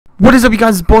What is up, you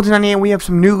guys? It's Bolton98, and we have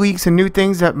some new leaks and new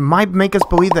things that might make us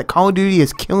believe that Call of Duty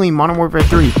is killing Modern Warfare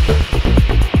 3.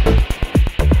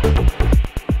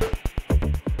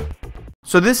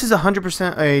 So this is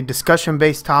 100% a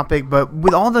discussion-based topic, but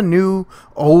with all the new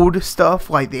old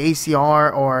stuff like the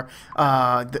ACR or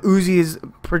the Uzi is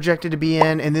projected to be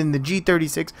in, and then the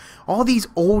G36, all these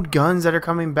old guns that are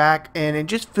coming back, and it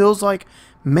just feels like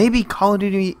maybe Call of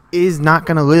Duty is not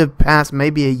going to live past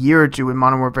maybe a year or two in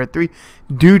Modern Warfare 3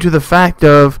 due to the fact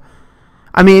of,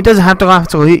 I mean, it doesn't have to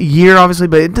last a year, obviously,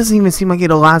 but it doesn't even seem like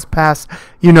it'll last past,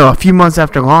 a few months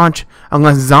after launch,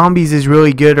 unless Zombies is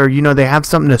really good or, they have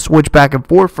something to switch back and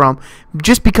forth from,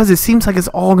 just because it seems like it's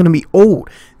all going to be old.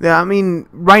 I mean,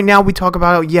 right now we talk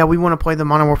about, yeah, we want to play the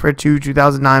Modern Warfare 2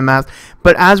 2009 maps,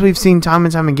 but as we've seen time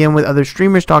and time again with other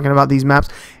streamers talking about these maps,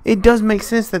 it does make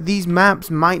sense that these maps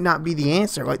might not be the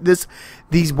answer. Like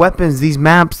these weapons, these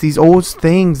maps, these old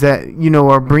things that,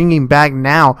 are bringing back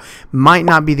now might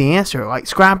not be the answer. Like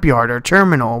Scrapyard or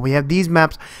Terminal, we have these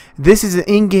maps. This is an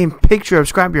in-game picture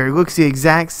of Scrapyard. It looks the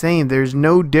exact same. There's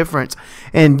no difference.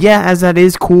 And yeah, as that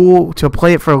is cool to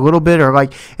play it for a little bit, or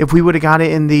like if we would have got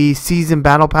it in the season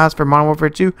battle pass for Modern Warfare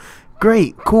 2,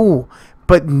 great, cool.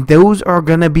 But those are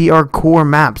going to be our core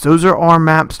maps. Those are our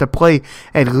maps to play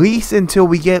at least until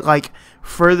we get like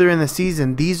further in the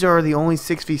season. These are the only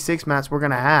 6v6 maps we're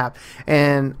going to have.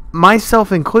 And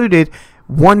myself included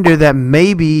wonder that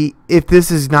maybe if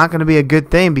this is not going to be a good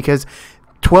thing, because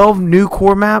 12 new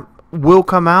core map will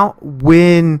come out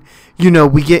when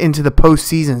we get into the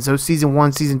postseason. So season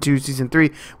 1, season 2, season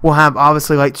 3, we'll have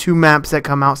obviously like 2 maps that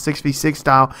come out 6v6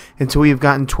 style until we've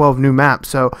gotten 12 new maps.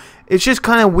 So it's just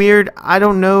kind of weird. I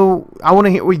don't know. I want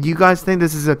to hear what you guys think.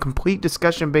 This is a complete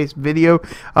discussion based video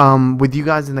with you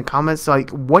guys in the comments. Like,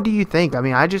 what do you think? I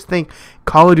mean, I just think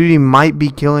Call of Duty might be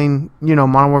killing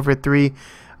Modern Warfare 3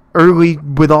 early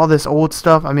with all this old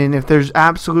stuff. I mean, if there's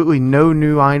absolutely no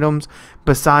new items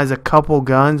besides a couple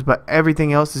guns, but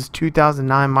everything else is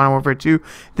 2009 Modern Warfare 2,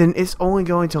 then it's only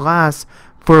going to last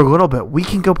for a little bit. We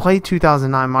can go play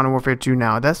 2009 Modern Warfare 2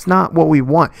 now. That's not what we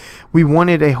want. We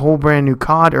wanted a whole brand new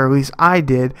COD, or at least I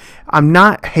did. I'm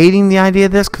not hating the idea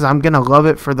of this because I'm going to love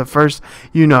it for the first,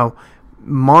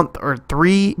 month or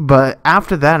 3, but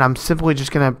after that I'm simply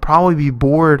just gonna probably be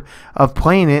bored of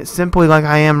playing it, simply like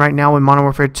I am right now with Modern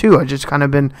Warfare 2. I just kind of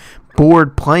been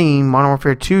bored playing Modern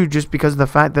Warfare 2 just because of the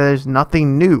fact that there's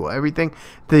nothing new. Everything,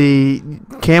 the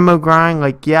camo grind,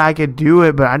 like, yeah, I could do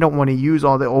it, but I don't want to use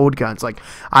all the old guns. Like,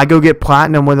 I go get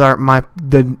platinum with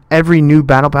every new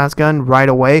battle pass gun right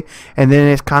away, and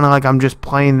then it's kind of like I'm just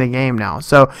playing the game now.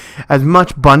 So as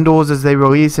much bundles as they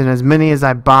release and as many as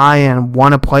I buy and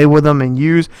want to play with them and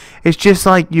use, it's just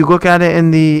like you look at it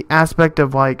in the aspect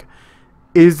of like,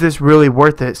 is this really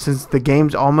worth it since the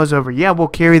game's almost over? Yeah, we'll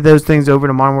carry those things over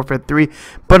to Modern Warfare 3,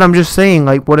 but I'm just saying,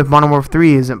 like, what if Modern Warfare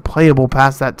 3 isn't playable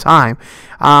past that time?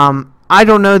 I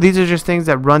don't know. These are just things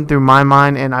that run through my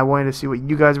mind, and I wanted to see what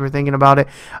you guys were thinking about it.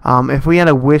 If we had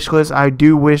a wish list, I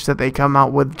do wish that they come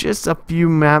out with just a few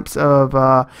maps of,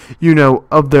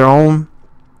 of their own,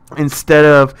 instead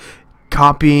of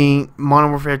copying Modern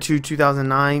Warfare 2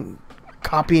 2009,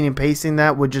 copying and pasting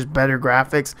that with just better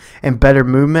graphics and better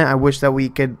movement. I wish that we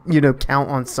could, count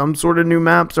on some sort of new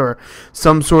maps or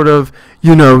some sort of,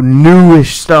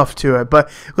 newish stuff to it. But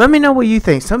let me know what you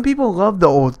think. Some people love the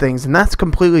old things, and that's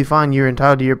completely fine. You're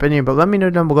entitled to your opinion, but let me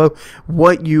know down below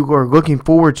what you are looking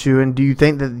forward to, and do you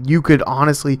think that you could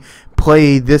honestly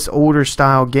play this older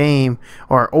style game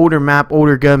or older map,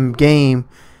 older gun game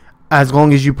as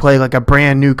long as you play like a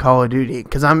brand new Call of Duty?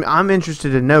 Because I'm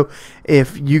interested to know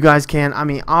if you guys can. I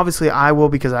mean, obviously I will,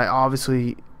 because I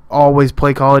obviously always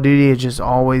play Call of Duty. It's just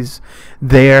always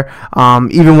there.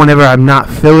 Even whenever I'm not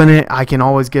feeling it, I can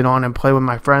always get on and play with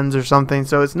my friends or something.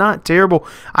 So it's not terrible.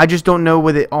 I just don't know,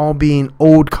 with it all being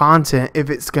old content, if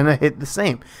it's going to hit the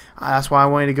same. That's why I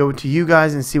wanted to go to you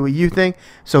guys and see what you think.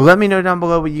 So let me know down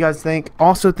below what you guys think.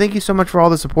 Also, thank you so much for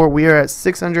all the support. We are at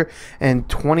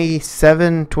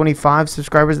 625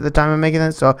 subscribers at the time of making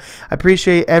this. So I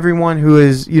appreciate everyone who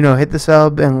has, hit the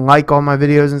sub and like all my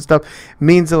videos and stuff. It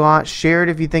means a lot. Share it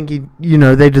if you think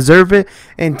they deserve it.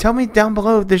 And tell me down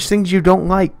below if there's things you don't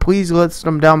like. Please list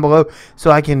them down below so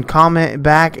I can comment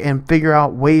back and figure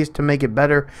out ways to make it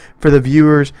better for the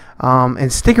viewers.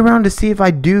 And stick around to see if I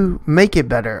do make it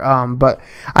better. But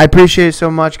I appreciate it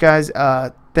so much, guys.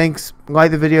 Thanks.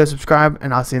 Like the video, subscribe,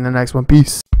 and I'll see you in the next one.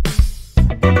 Peace.